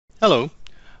Hello,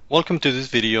 welcome to this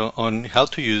video on how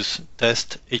to use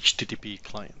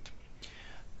TestHttpClient.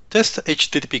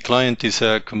 TestHttpClient is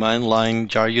a command line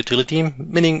jar utility,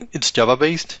 meaning it's Java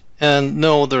based and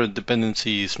no other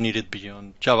dependency is needed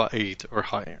beyond Java 8 or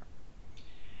higher.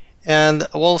 And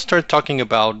we'll start talking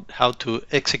about how to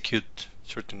execute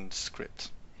certain scripts.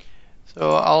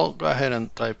 So I'll go ahead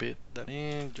and type that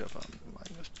in java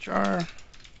 -jar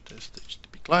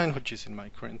TestHttpClient, which is in my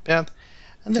current path,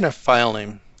 and then a file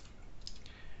name.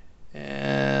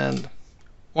 And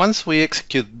once we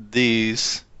execute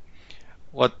this,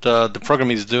 what the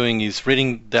program is doing is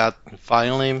reading that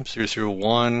file name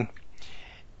 001,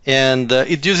 and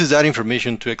it uses that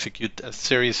information to execute a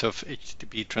series of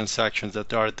HTTP transactions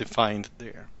that are defined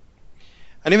there.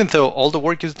 And even though all the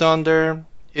work is done there,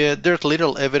 there's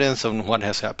little evidence on what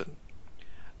has happened.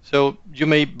 So you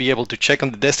may be able to check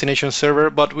on the destination server,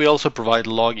 but we also provide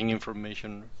logging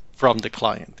information from the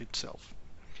client itself.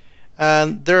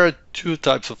 And there are two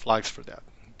types of flags for that.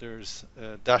 There's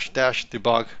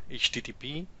 --debug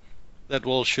HTTP that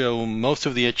will show most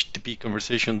of the HTTP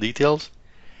conversation details,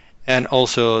 and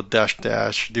also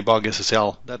 --debug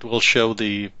SSL that will show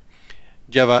the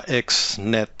Java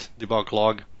XNet debug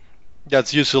log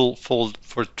that's useful for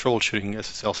troubleshooting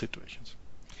SSL situations.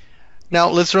 Now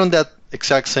let's run that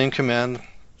exact same command,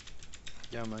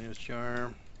 java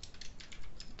 -jar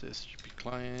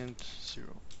TestHttpClient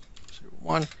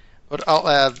 001. But I'll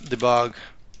add debug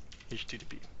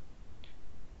HTTP,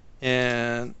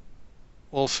 and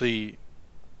we'll see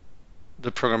the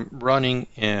program running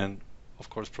and of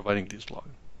course providing this log.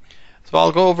 So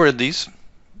I'll go over these,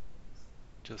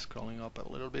 just scrolling up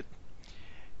a little bit,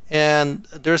 and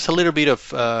there's a little bit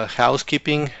of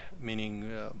housekeeping, meaning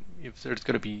if there's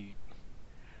going to be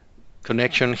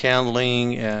connection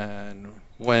handling and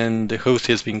when the host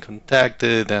has been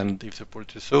contacted and if the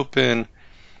port is open,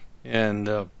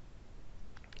 and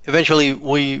eventually,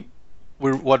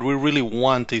 what we really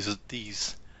want is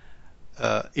these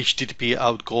HTTP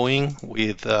outgoing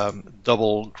with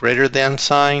double greater than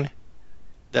sign.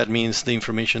 That means the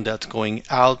information that's going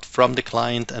out from the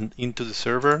client and into the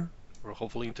server, or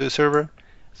hopefully into the server.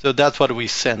 So that's what we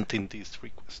sent in this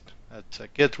request. That's a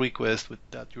GET request with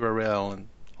that URL and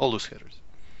all those headers.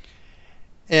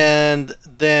 And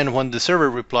then when the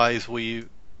server replies, we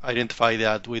identify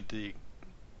that with the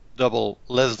double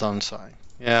less than sign.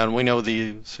 And we know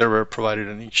the server provided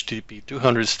an HTTP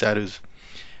 200 status,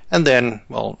 and then,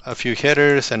 well, a few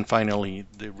headers, and finally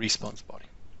the response body.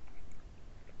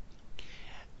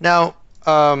 Now,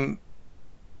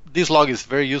 this log is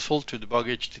very useful to debug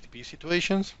HTTP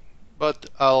situations, but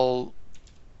I'll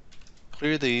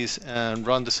clear these and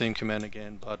run the same command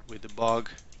again, but with debug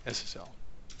SSL.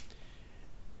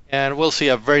 And we'll see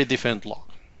a very different log.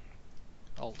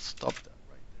 I'll stop that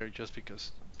right there just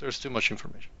because there's too much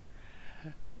information.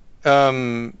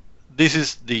 This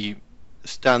is the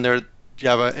standard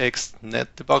Java XNet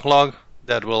debug log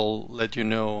that will let you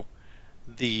know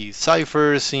the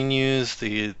ciphers in use,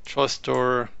 the trust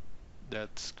store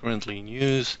that's currently in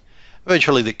use,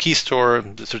 eventually the key store,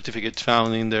 the certificates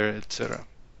found in there, etc.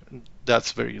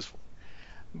 That's very useful.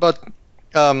 But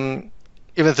even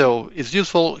though it's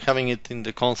useful, having it in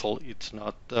the console, it's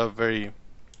not very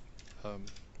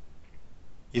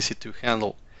easy to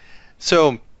handle.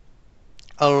 So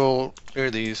I'll clear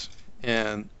these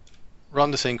and run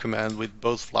the same command with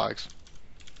both flags.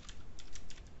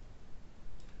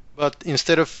 But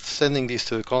instead of sending these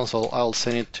to the console, I'll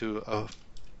send it to a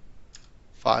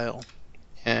file.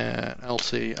 And I'll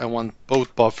say I want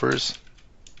both buffers to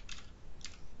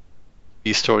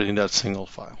be stored in that single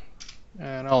file.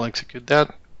 And I'll execute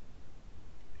that.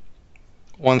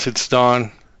 Once it's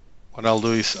done, what I'll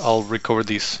do is I'll recover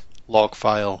this log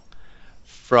file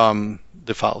from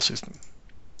the file system.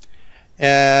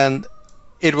 And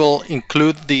it will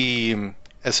include the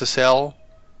SSL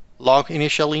log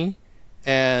initially,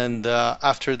 and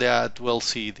after that we'll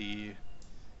see the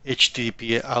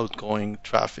HTTP outgoing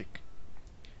traffic.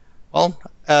 Well,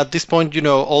 at this point you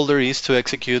know all there is to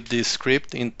execute this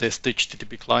script in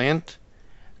TestHttpClient,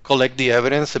 collect the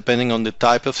evidence depending on the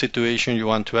type of situation you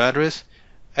want to address,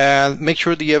 and make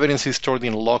sure the evidence is stored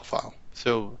in a log file.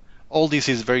 So all this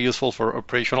is very useful for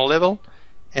operational level.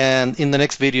 And in the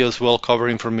next videos, we'll cover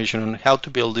information on how to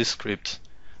build these scripts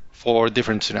for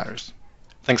different scenarios.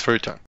 Thanks for your time.